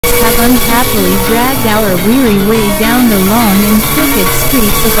unhappily dragged our weary way down the long and crooked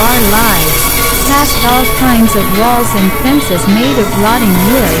streets of our lives, past all kinds of walls and fences made of rotting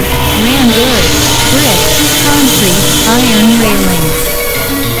wood, rammed earth, brick, concrete, iron railings.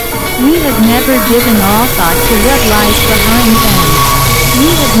 We have never given all thought to what lies behind them.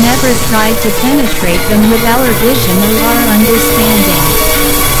 We have never tried to penetrate them with our vision or our understanding.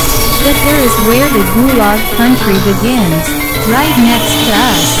 But there is where the Gulag country begins, right next to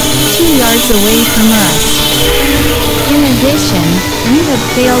us, 2 yards away from us. In addition, we have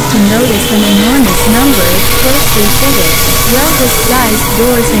failed to notice an enormous number of closely fitted, well-disguised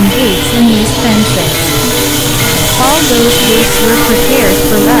doors and gates in these fences. All those gates were prepared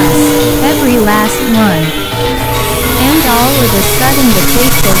for us, every last one. And all of a sudden the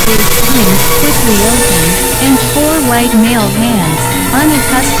fateful gate swings quickly open, and 4 white male hands,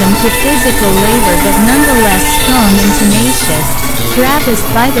 unaccustomed to physical labor but nonetheless strong and tenacious, grab us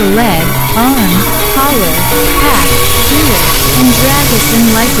by the leg, arm, collar, pack, ear, and drag us in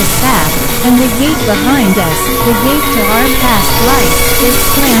like a sack, and the gate behind us, the gate to our past life, is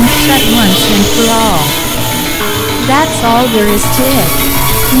slammed shut once and for all. That's all there is to it.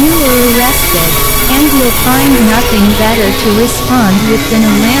 You were arrested, and you'll find nothing better to respond with than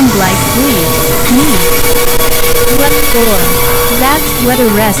a lamb-like bleat. Me. What for? That's what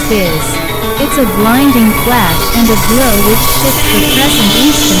arrest is. It's a blinding flash and a blow which shifts the present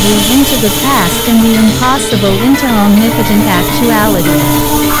instantly into the past and the impossible into omnipotent actuality.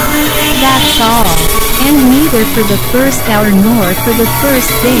 That's all. And neither for the first hour nor for the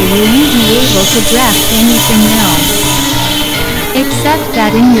first day will you be able to grasp anything else. Except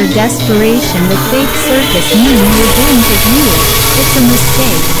that in your desperation the fake circus mean you're doomed to view it. It's a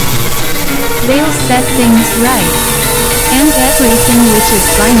mistake. They'll set things right. And everything which is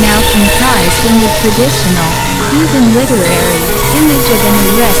by now comprised in the traditional, even literary, image of an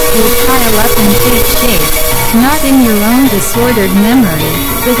arrest will pile up and take shape, not in your own disordered memory,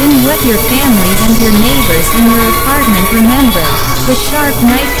 but in what your family and your neighbors in your apartment remember, the sharp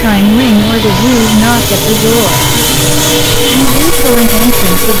nighttime ring or the rude knock at the door. The insolent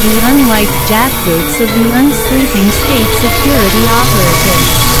entrance of the unliked jackboots of the unsleeping state security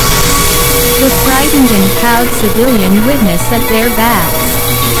operatives. The frightened and cowed civilian witness at their backs.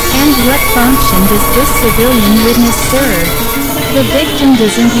 And what function does this civilian witness serve? The victim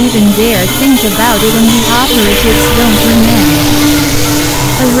doesn't even dare think about it and the operatives don't remember.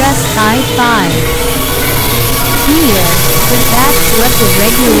 Arrest I-5. Here, but that's what the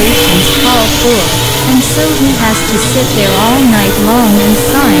regulations call for, and so he has to sit there all night long and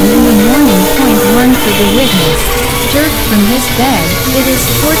sign in the morning. Point 1 for the witness, jerked from his bed. It is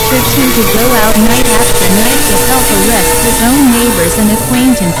torture too to go out night after night to help arrest his own neighbors and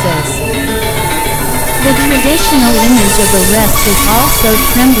acquaintances. The traditional image of arrest is also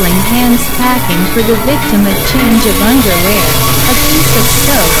trembling hands packing for the victim a change of underwear, a piece of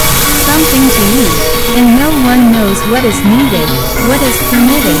soap, something to eat, and no one knows what is needed, what is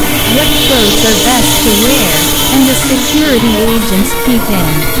permitted, what clothes are best to wear, and the security agents peep in.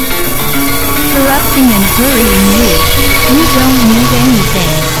 Corrupting and hurrying you. You don't need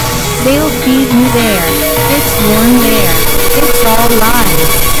anything. They'll feed you there. It's warm there. It's all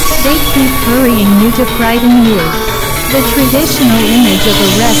lies. They keep hurrying you to frighten you. The traditional image of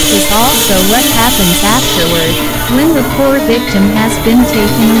arrest is also what happens afterward, when the poor victim has been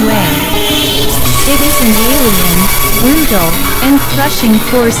taken away. It is an alien, brutal, and crushing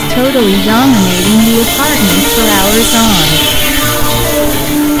force totally dominating the apartment for hours on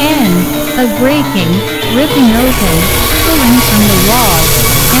end, of breaking, ripping open, pulling from the walls,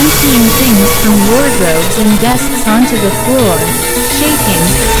 emptying things from wardrobes and desks onto the floor, shaking,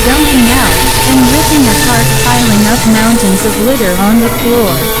 dumping out, and ripping apart, piling up mountains of litter on the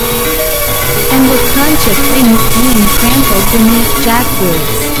floor. And the crunch of things being trampled beneath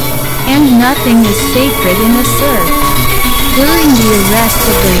jackboots. And nothing is sacred in a search. During the arrest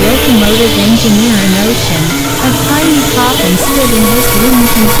of the locomotive engineer in Ocean, a tiny coffin stood in his room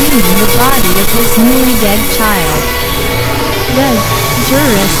containing the body of his newly dead child. The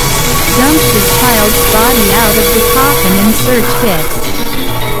jurists dumped the child's body out of the coffin and search pit.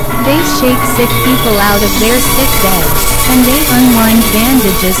 They shake sick people out of their sick beds, and they unwind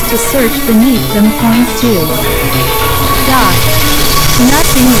bandages to search beneath them. Point 2.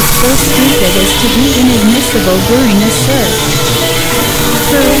 Nothing is so stupid as to be inadmissible during a search.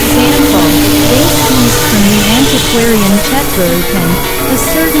 For example, they seized from the antiquarian checkbook a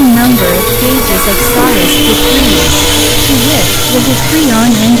certain number of pages of Cyrus Petreius, To wit, the decree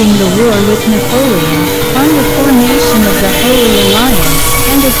on ending the war with Napoleon, on the formation of the Holy Alliance,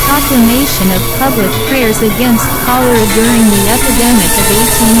 and a proclamation of public prayers against cholera during the epidemic of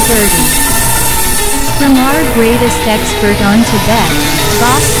 1830. From our greatest expert on Tibet,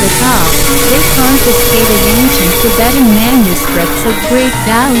 Bas Vital, they confiscated ancient Tibetan manuscripts of great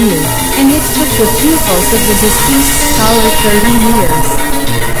value, and it took the pupils of the deceased scholar 30 years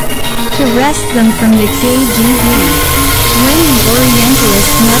to wrest them from the KGB. When the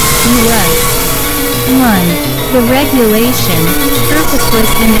Orientalist Nevsky was 1. The regulation,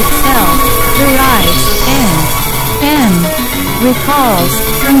 purposeless in itself, derives, N.M. recalls,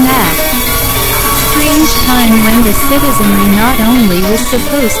 from that strange time when the citizenry not only was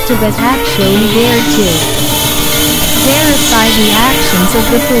supposed to but actually dared to verify the actions of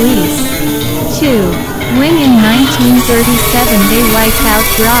the police. 2. When in 1937 they wiped out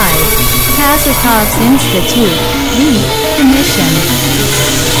Drive, Kazakov's Institute, the Commission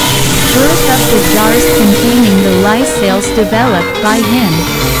broke up the jars containing the lysales developed by him,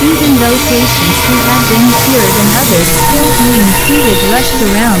 even though patients who had been cured and others still being treated rushed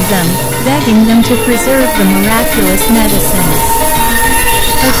around them, begging them to preserve the miraculous medicines.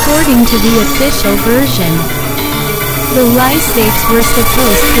 According to the official version, the lysates were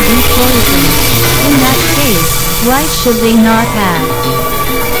supposed to be poisoned. In that case, why should they not have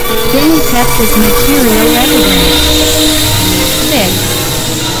been kept as material evidence? 6.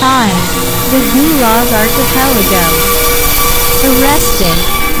 The Gulag Archipelago. Arrested,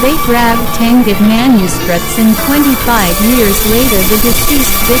 they grabbed Tangut manuscripts and 25 years later the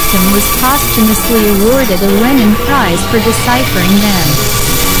deceased victim was posthumously awarded a Lenin Prize for deciphering them.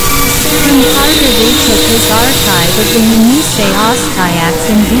 From Carter they took his archive of the Yenisei Ostyaks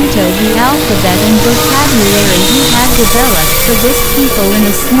and vetoed the alphabet and vocabulary he had developed for this people in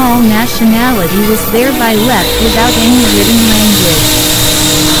a small nationality was thereby left without any written language.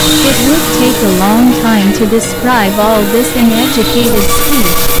 It would take a long time to describe all this in educated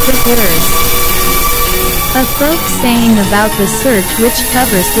speech, but there's a folk saying about the search which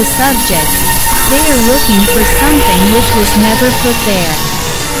covers the subject. They are looking for something which was never put there.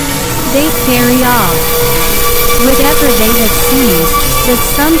 They carry off whatever they have seized, but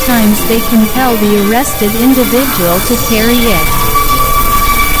sometimes they compel the arrested individual to carry it.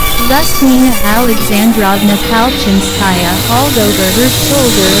 Thus Nina Alexandrovna Palchinskaya, although over her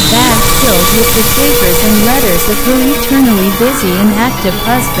shoulder a bag filled with the papers and letters of her eternally busy and active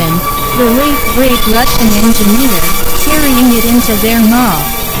husband, the late great Russian engineer, carrying it into their mall,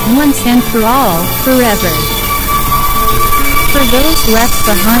 once and for all, forever. For those left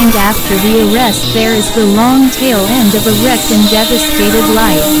behind after the arrest there is the long tail end of a wrecked and devastated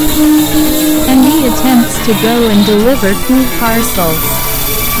life, and the attempts to go and deliver food parcels.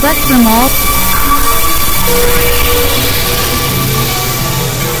 But from all